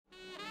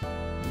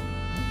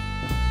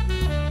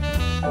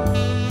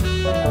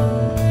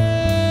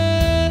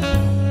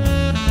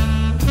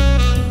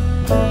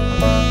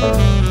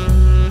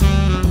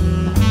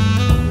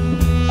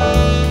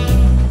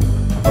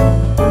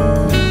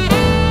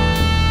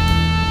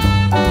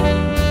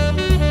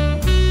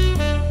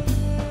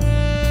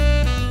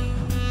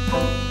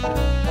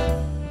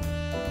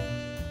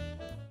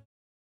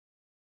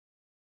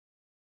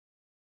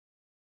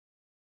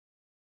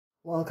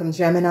Welcome,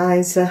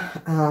 Geminis.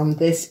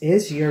 This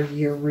is your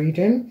year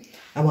reading.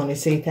 I want to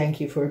say thank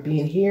you for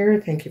being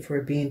here. Thank you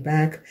for being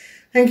back.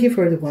 Thank you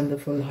for the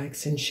wonderful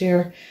likes and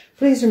share.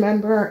 Please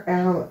remember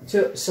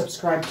to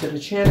subscribe to the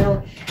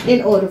channel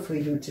in order for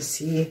you to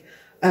see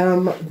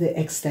the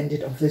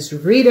extended of this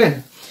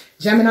reading.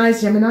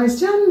 Geminis,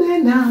 Geminis,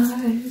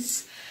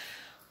 Geminis.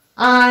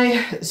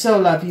 I so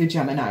love you,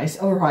 Geminis.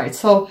 All right.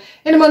 So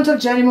in the month of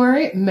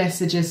January,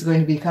 messages going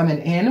to be coming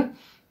in.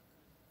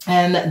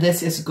 And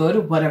this is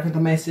good. Whatever the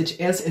message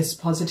is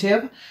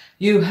positive.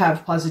 You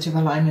have positive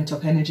alignment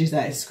of energies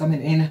that is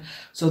coming in.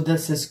 So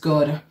this is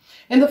good.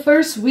 In the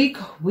first week,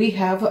 we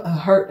have a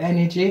hurt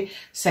energy.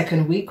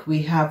 Second week,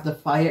 we have the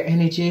fire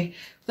energy.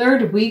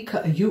 Third week,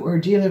 you are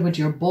dealing with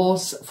your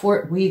boss.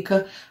 Fourth week,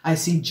 I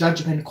see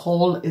judgment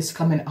call is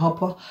coming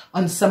up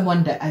on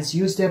someone that has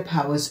used their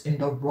powers in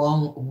the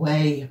wrong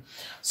way.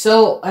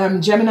 So,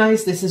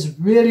 Geminis, this is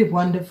really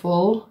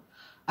wonderful.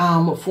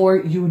 For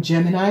you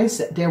Geminis,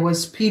 there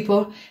was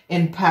people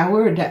in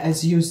power that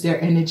has used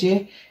their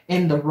energy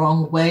in the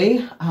wrong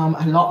way.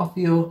 A lot of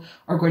you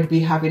are going to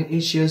be having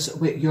issues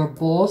with your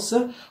boss.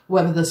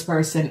 Whoever this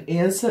person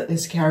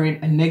is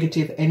carrying a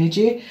negative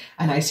energy,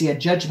 and I see a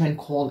judgment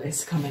call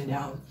is coming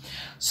down.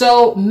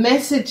 So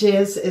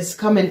messages is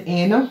coming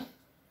in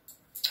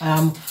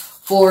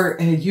for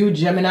you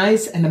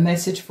Geminis, and the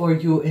message for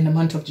you in the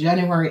month of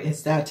January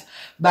is that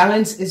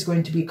balance is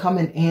going to be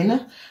coming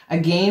in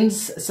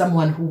against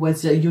someone who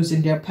was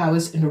using their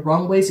powers in the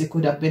wrong ways. It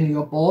could have been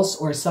your boss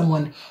or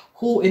someone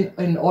who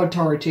in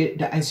authority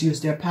that has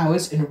used their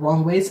powers in the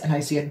wrong ways. And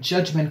I see a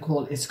judgment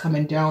call is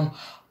coming down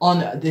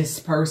on this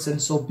person.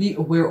 So be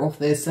aware of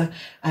this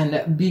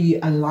and be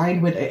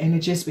aligned with the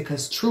energies,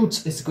 because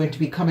truth is going to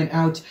be coming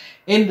out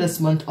in this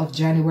month of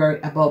January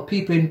about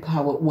people in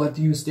power who have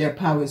used their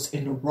powers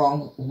in the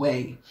wrong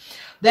way.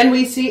 Then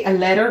we see a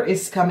letter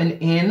is coming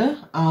in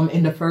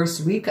the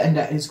first week, and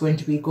that is going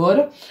to be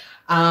good.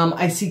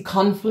 I see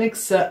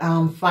conflicts,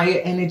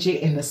 fire energy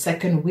in the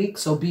second week.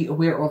 So be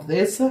aware of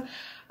this.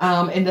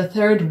 In the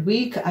third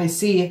week, I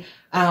see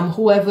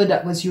whoever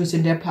that was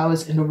using their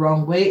powers in the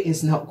wrong way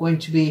is not going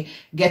to be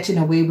getting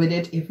away with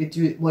it. If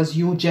it was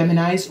you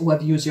Geminis who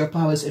have used your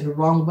powers in the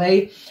wrong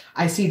way,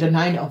 I see the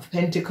Nine of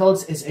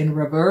Pentacles is in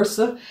reverse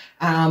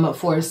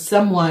for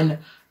someone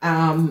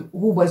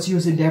who was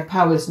using their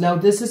powers. Now,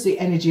 this is the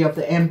energy of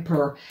the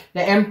Emperor.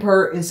 The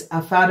Emperor is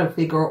a father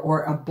figure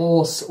or a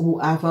boss who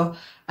have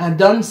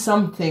done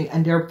something,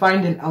 and they're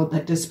finding out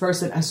that this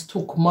person has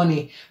took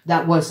money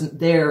that wasn't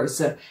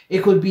theirs.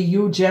 It could be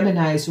you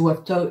Geminis who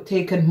have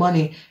taken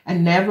money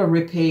and never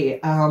repay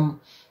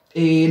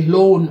a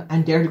loan,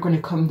 and they're going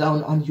to come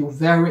down on you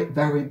very,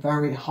 very,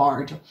 very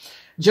hard.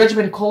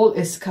 Judgment call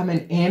is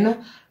coming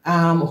in.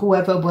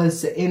 Whoever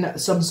was in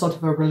some sort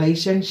of a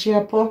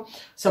relationship,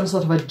 some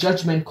sort of a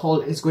judgment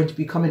call is going to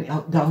be coming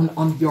down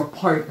on your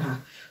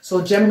partner. So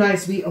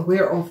Geminis, be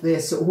aware of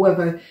this.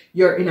 Whoever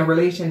you're in a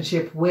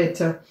relationship with,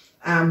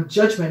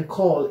 judgment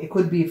call, it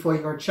could be for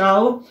your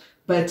child,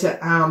 but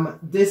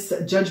this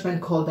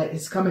judgment call that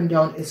is coming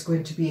down is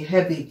going to be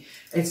heavy.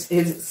 It's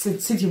a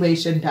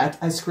situation that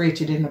has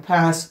created in the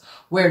past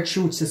where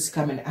truth is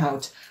coming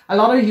out. A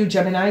lot of you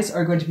Geminis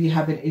are going to be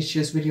having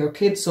issues with your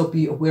kids, so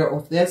be aware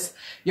of this.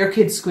 Your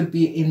kids could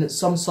be in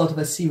some sort of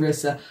a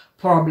serious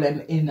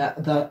problem in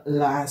the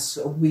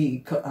last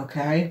week,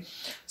 okay?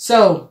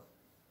 So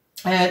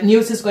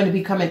news is going to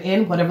be coming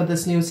in. Whatever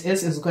this news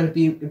is going to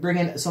be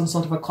bringing some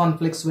sort of a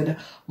conflicts with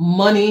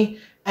money,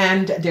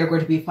 and they're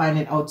going to be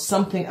finding out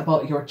something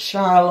about your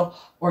child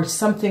or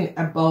something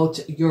about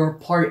your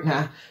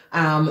partner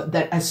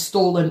that has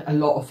stolen a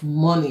lot of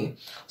money.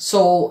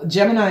 So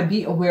Gemini,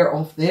 be aware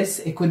of this.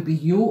 It could be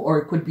you or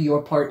it could be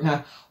your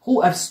partner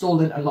who have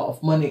stolen a lot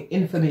of money.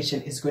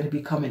 Information is going to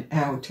be coming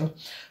out.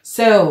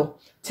 So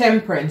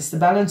Temperance, the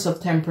balance of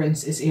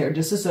temperance is here.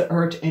 This is the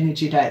earth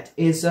energy that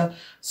is,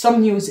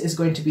 some news is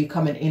going to be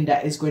coming in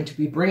that is going to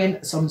be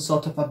bringing some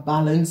sort of a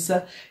balance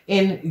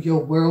in your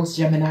worlds,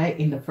 Gemini,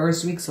 in the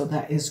first week. So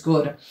that is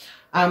good.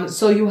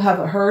 So you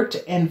have hurt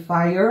and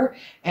fire,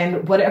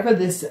 and whatever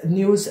this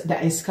news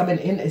that is coming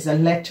in is a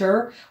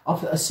letter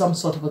of some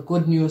sort of a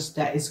good news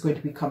that is going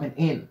to be coming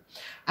in.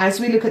 As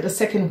we look at the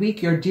second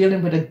week, you're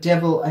dealing with a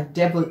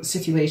devil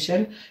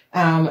situation,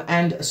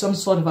 and some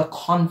sort of a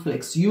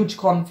conflicts, huge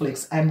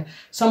conflicts, and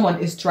someone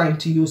is trying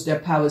to use their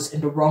powers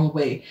in the wrong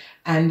way.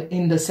 And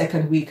in the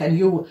second week, and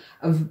you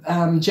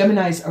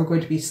Geminis are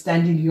going to be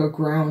standing your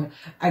ground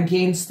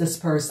against this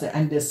person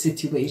and this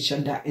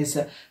situation that is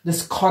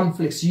this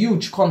conflicts,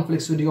 huge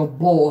conflicts with your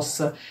boss,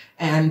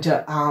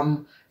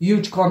 and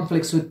huge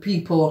conflicts with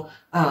people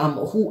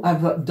who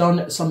have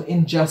done some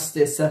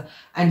injustice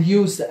and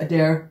used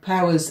their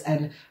powers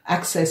and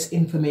access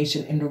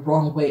information in the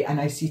wrong way.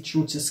 And I see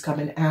truth is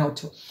coming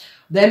out.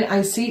 Then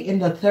I see in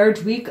the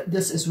third week,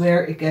 this is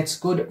where it gets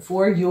good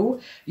for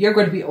you. You're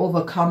going to be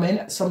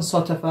overcoming some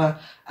sort of a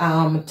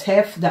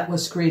theft that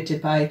was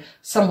created by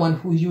someone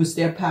who used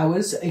their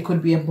powers. It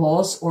could be a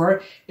boss,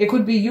 or it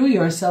could be you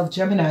yourself,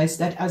 Geminis,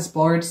 that has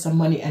borrowed some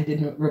money and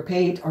didn't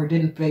repay it or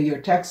didn't pay your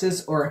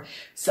taxes, or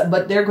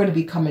but they're going to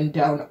be coming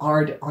down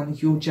hard on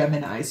you,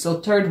 Gemini. So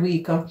third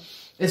week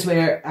is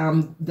where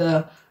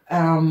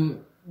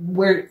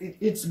where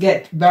it's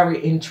get very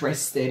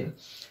interesting.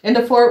 In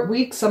the fourth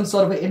week, some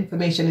sort of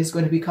information is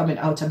going to be coming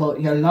out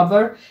about your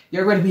lover.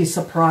 You're going to be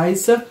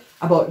surprised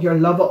about your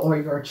lover or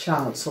your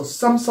child. So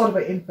some sort of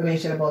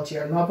information about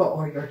your lover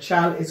or your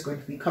child is going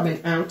to be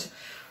coming out.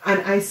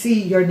 And I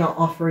see you're not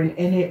offering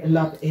any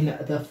love in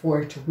the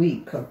fourth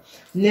week.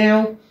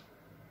 Now,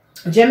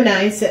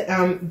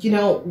 Geminis, you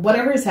know,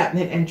 whatever is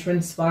happening and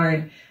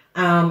transpiring,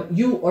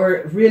 you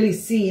are really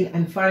seeing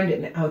and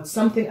finding out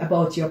something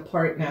about your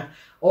partner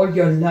or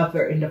your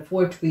lover in the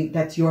fourth week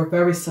that you're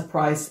very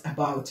surprised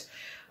about.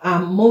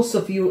 Most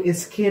of you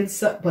is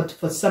kids, but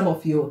for some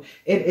of you,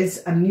 it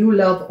is a new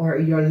love or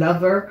your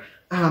lover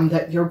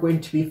that you're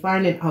going to be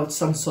finding out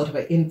some sort of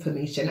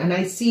information. And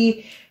I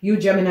see you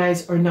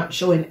Geminis are not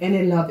showing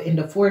any love in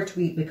the fourth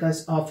week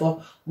because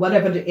of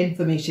whatever the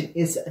information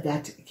is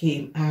that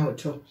came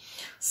out.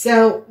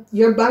 So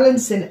you're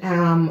balancing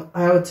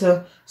out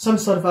some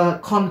sort of a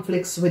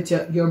conflicts with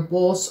your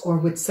boss or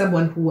with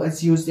someone who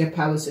has used their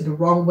powers in the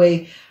wrong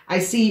way. I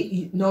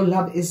see no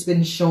love is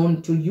been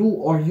shown to you,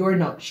 or you're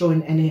not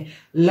showing any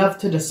love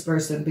to this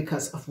person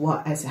because of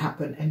what has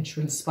happened and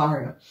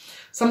transpired.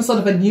 Some sort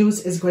of a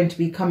news is going to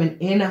be coming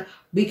in.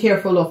 Be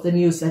careful of the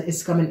news that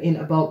is coming in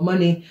about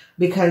money,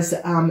 because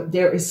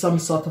there is some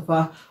sort of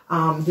a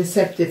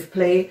deceptive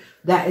play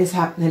that is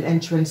happening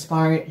and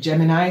transpiring,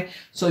 Gemini.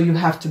 So you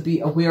have to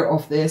be aware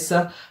of this.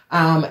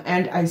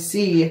 And I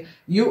see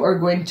you are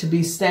going to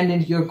be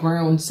standing your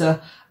grounds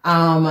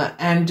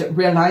and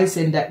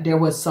realizing that there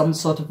was some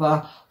sort of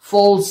a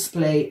false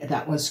play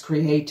that was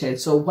created.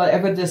 So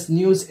whatever this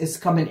news is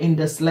coming in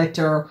this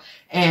letter,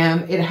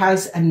 it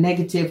has a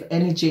negative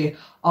energy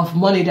of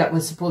money that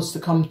was supposed to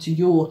come to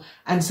you,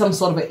 and some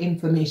sort of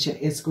information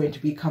is going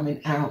to be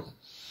coming out.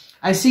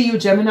 I see you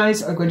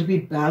Geminis are going to be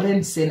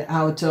balancing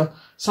out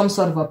some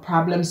sort of a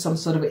problem, some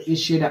sort of an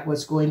issue that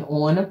was going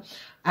on.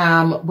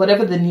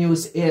 Whatever the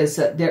news is,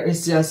 there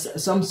is just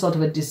some sort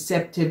of a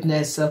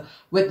deceptiveness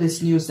with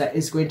this news that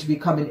is going to be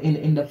coming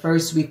in the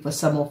first week for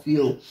some of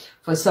you.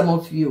 For some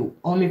of you,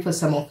 only for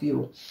some of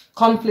you.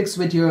 Conflicts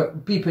with your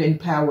people in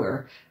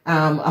power.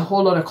 A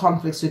whole lot of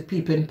conflicts with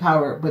people in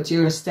power, but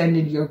you're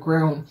standing your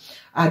ground.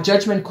 A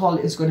judgment call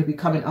is going to be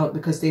coming out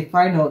because they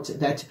find out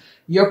that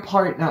your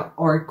partner,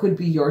 or it could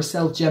be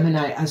yourself,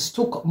 Gemini, has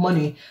took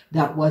money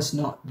that was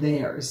not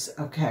theirs,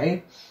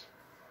 okay?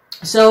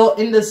 So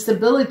in the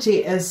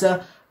stability is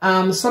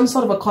some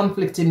sort of a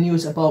conflicting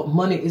news about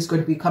money is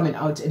going to be coming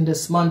out in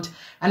this month.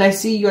 And I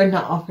see you're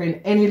not offering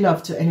any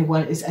love to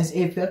anyone. It's as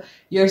if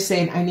you're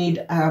saying, I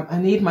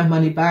need my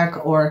money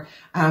back, or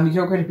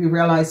you're going to be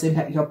realizing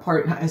that your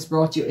partner has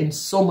brought you in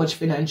so much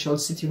financial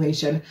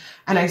situation.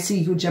 And I see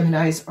you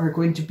Geminis are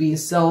going to be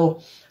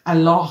so a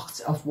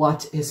lot of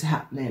what is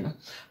happening.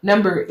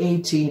 Number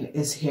 18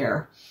 is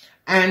here.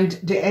 And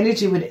the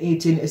energy with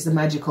 18 is the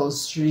magical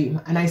stream.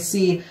 And I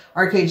see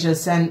Archangel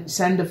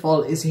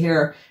Sandalphon is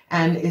here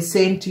and is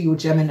saying to you,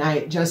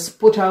 Gemini, just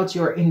put out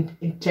your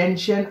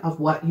intention of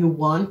what you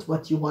want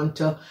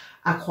to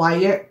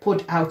acquire.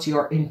 Put out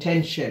your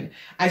intention.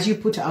 As you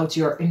put out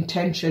your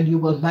intention, you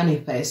will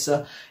manifest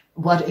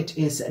what it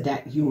is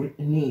that you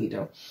need.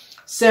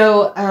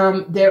 So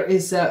there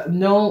is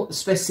no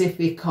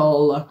specific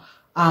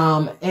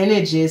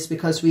energies,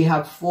 because we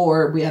have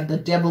 4. We have the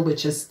devil,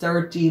 which is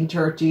 13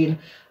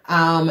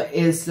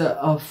 is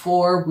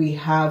 4. We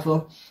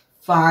have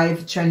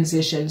 5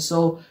 transition.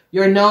 So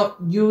you're not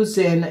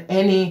using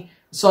any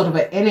sort of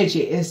an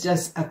energy. It's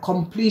just a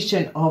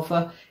completion of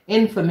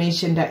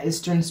information that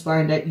is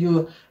transpiring, that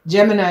you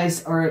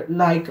Geminis are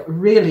like,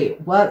 really,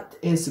 what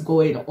is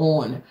going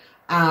on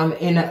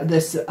in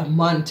this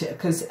month?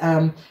 Because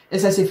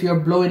it's as if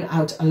you're blowing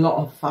out a lot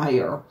of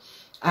fire.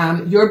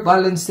 You're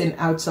balancing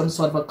out some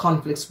sort of a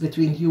conflicts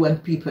between you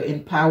and people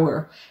in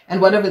power.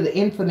 And whatever the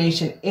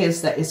information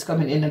is that is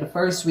coming in the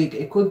first week,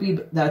 it could be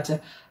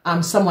that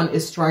someone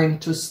is trying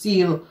to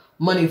steal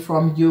money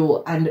from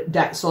you and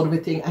that sort of a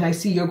thing. And I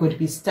see you're going to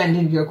be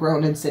standing your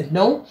ground and said,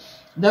 no,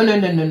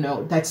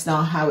 that's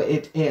not how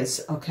it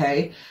is,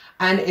 okay?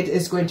 And it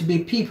is going to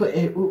be people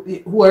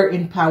who are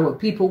in power,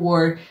 people who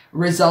are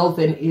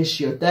resolving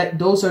issues.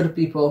 Those are the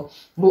people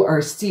who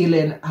are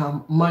stealing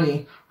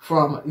money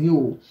from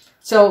you.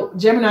 So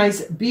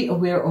Geminis, be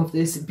aware of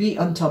this. Be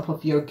on top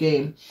of your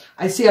game.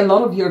 I see a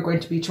lot of you are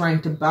going to be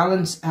trying to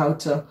balance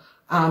out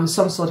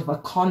some sort of a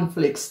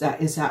conflicts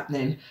that is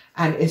happening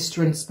and is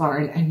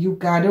transpiring. And you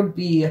gotta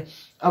be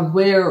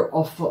aware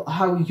of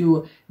how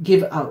you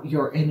give out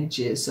your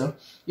energies. So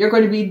you're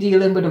going to be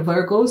dealing with the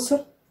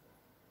Virgos.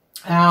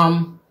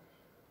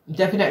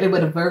 definitely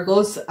with the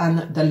Virgos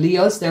and the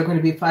Leos, they're going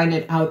to be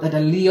finding out that a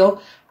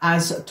Leo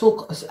has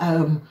took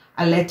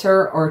a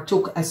letter or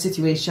took a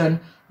situation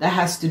that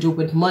has to do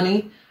with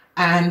money.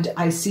 And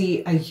I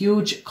see a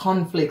huge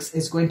conflict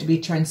is going to be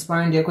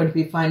transpiring. They're going to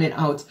be finding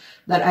out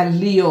that a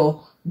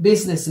Leo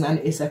businessman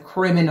is a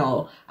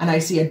criminal, and I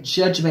see a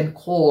judgment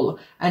call,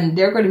 and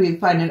they're going to be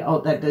finding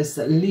out that this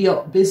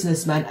Leo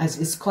businessman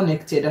is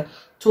connected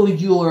to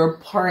your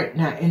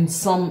partner in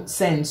some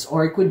sense,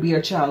 or it could be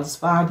your child's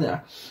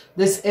father.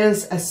 This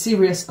is a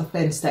serious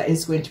offense that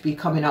is going to be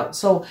coming out.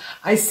 So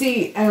I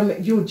see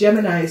you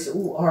Geminis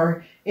who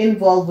are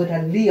involved with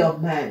a Leo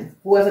man,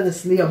 whoever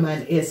this Leo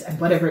man is and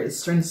whatever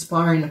is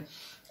transpiring.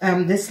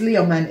 This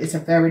Leo man is a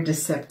very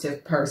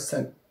deceptive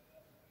person.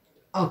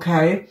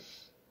 Okay.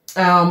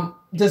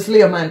 This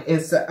Leo man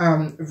is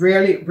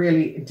really,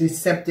 really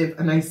deceptive,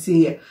 and I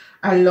see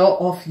a lot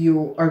of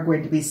you are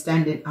going to be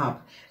standing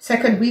up.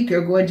 Second week,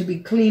 you're going to be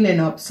cleaning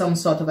up some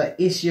sort of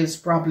issues,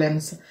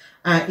 problems,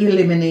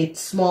 eliminate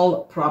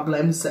small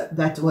problems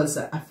that was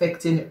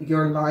affecting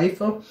your life.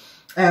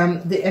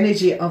 The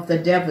energy of the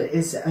devil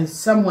is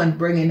someone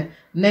bringing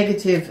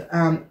negative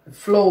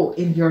flow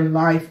in your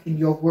life, in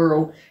your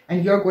world,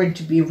 and you're going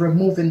to be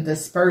removing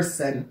this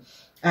person.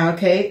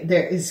 Okay,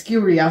 there is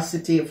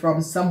curiosity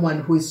from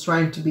someone who is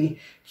trying to be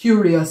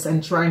curious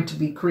and trying to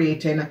be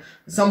creating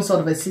some sort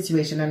of a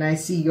situation, and I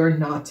see you're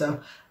not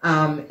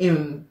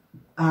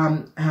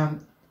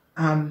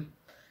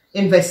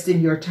investing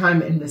your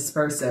time in this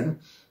person.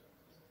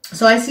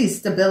 So I see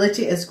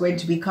stability is going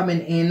to be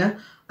coming in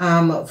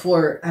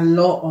for a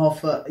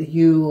lot of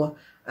you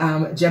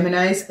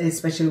Geminis,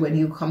 especially when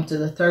you come to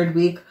the third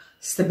week.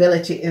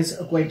 Stability is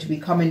going to be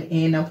coming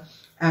in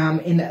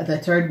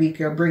the third week.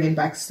 You're bringing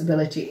back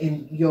stability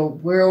in your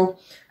world,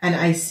 and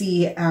I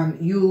see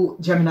you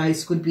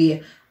Geminis could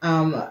be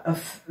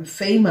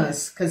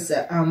famous because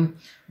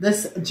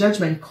this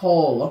judgment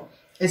call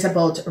is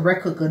about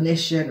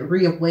recognition,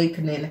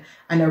 reawakening,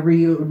 and a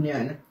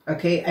reunion.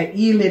 Okay, a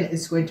healing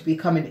is going to be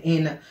coming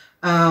in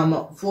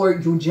for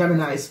you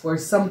Geminis for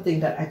something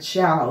that a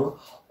child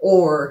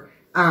or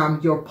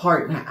your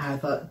partner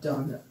have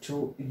done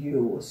to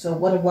you. So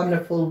what a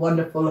wonderful,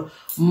 wonderful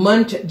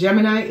month,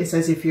 Gemini. It's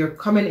as if you're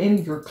coming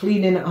in, you're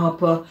cleaning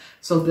up.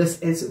 So this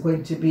is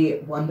going to be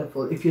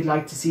wonderful. If you'd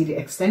like to see the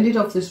extended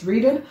of this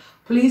reading,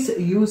 please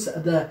use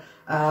the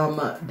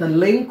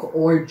link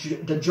or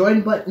the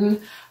join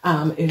button.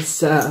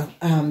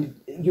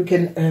 You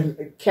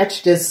can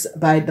catch this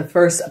by the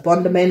first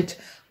abandonment.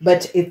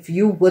 But if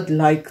you would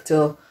like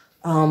to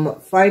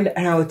find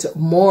out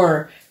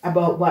more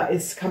about what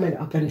is coming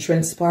up and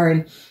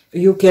transpiring,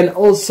 you can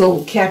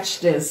also catch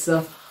this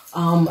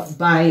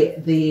by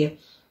the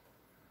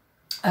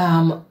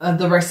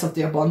rest of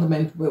the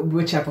abandonment,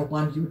 whichever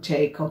one you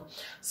take.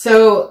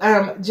 So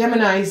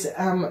Geminis,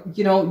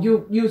 you know,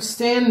 you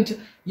stand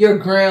your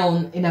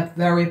ground in a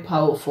very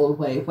powerful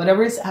way.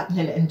 Whatever is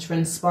happening and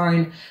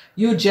transpiring,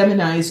 you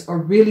Geminis are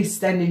really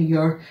standing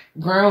your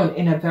ground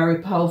in a very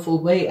powerful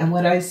way. And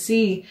what I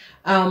see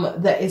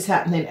that is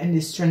happening and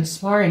is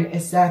transpiring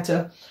is that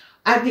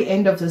at the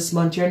end of this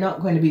month, you're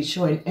not going to be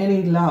showing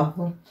any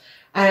love.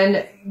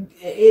 And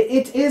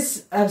it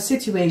is a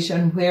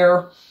situation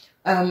where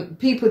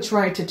people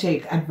try to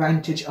take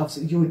advantage of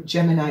you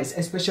Geminis,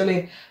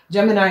 especially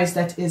Geminis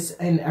that is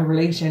in a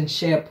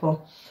relationship.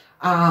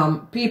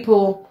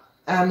 People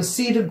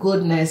see the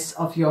goodness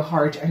of your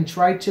heart and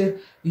try to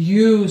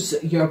use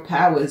your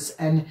powers,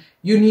 and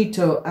you need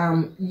to,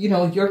 you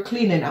know, you're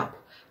cleaning up.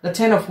 The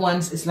 10 of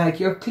Wands is like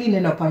you're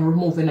cleaning up and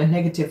removing the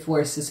negative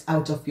forces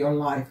out of your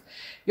life.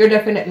 You're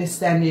definitely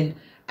standing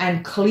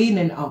and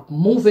cleaning up,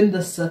 moving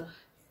this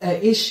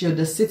issue,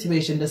 the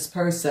situation, this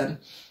person.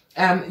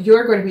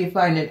 You're going to be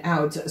finding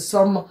out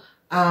some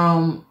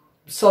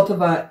sort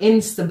of a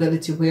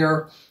instability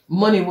where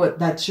money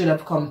that should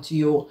have come to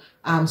you,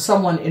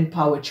 someone in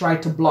power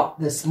tried to block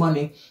this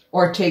money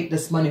or take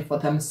this money for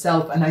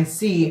themselves. And I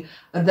see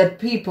that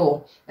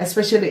people,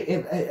 especially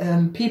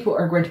if, people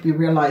are going to be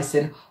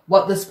realizing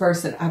what this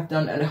person have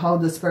done and how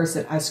this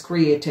person has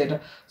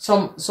created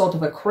some sort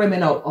of a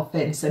criminal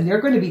offense. And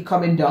they're going to be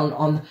coming down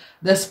on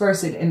this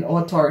person in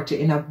authority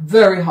in a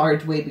very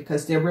hard way,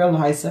 because they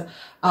realize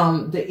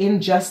the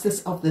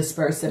injustice of this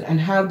person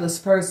and how this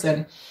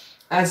person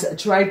has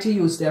tried to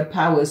use their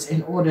powers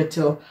in order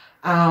to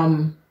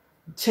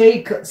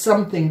take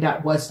something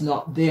that was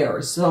not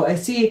theirs. So I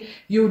see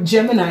you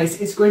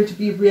Geminis is going to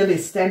be really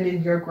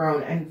standing your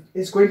ground, and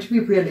is going to be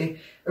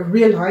really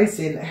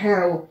realizing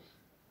how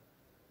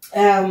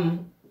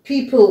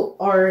people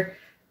are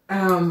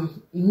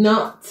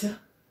not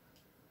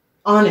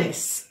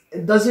honest.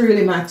 It doesn't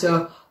really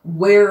matter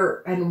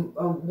where and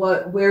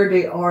where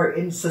they are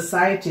in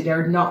society,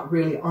 they're not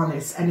really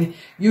honest. And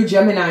you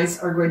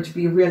Geminis are going to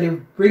be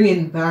really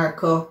bringing back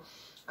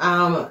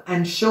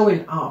and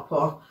showing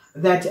up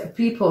that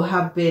people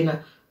have been,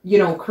 you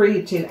know,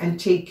 creating and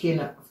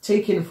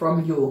taking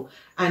from you.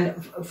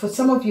 And for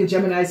some of you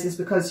Geminis, it's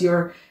because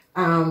you're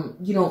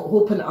you know,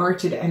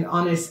 open-hearted and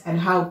honest, and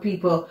how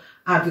people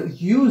have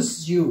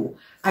used you.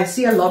 I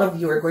see a lot of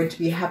you are going to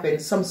be having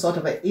some sort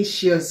of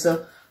issues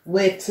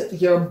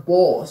with your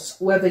boss,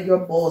 whoever your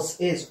boss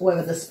is,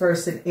 whoever this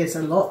person is,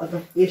 a lot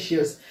of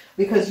issues,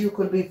 because you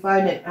could be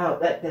finding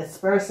out that this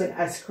person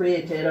has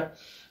created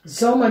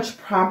so much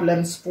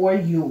problems for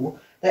you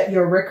that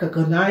you're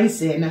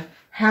recognizing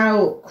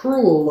how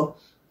cruel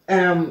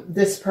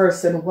this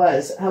person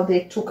was, how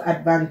they took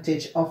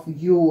advantage of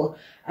you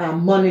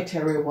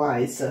monetary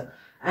wise.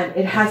 And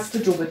it has to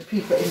do with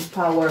people in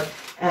power.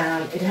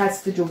 It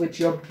has to do with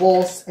your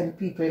boss and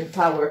people in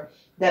power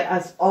that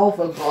has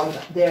overgone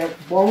their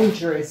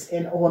boundaries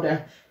in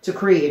order to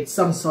create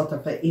some sort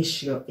of an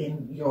issue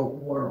in your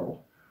world.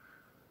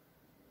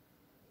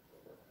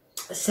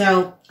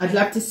 So I'd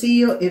love to see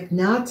you. If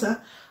not,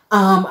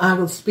 I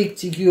will speak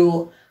to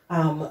you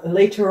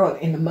later on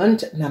in the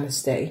month.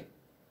 Namaste.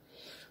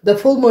 The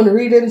full moon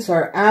readings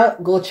are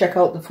out. Go check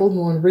out the full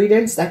moon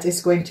readings. That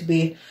is going to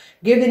be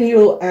giving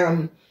you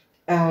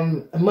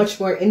much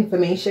more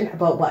information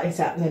about what is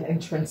happening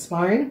and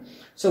transpiring.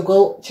 So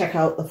go check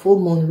out the full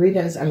moon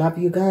readings. I love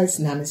you guys.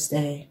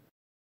 Namaste.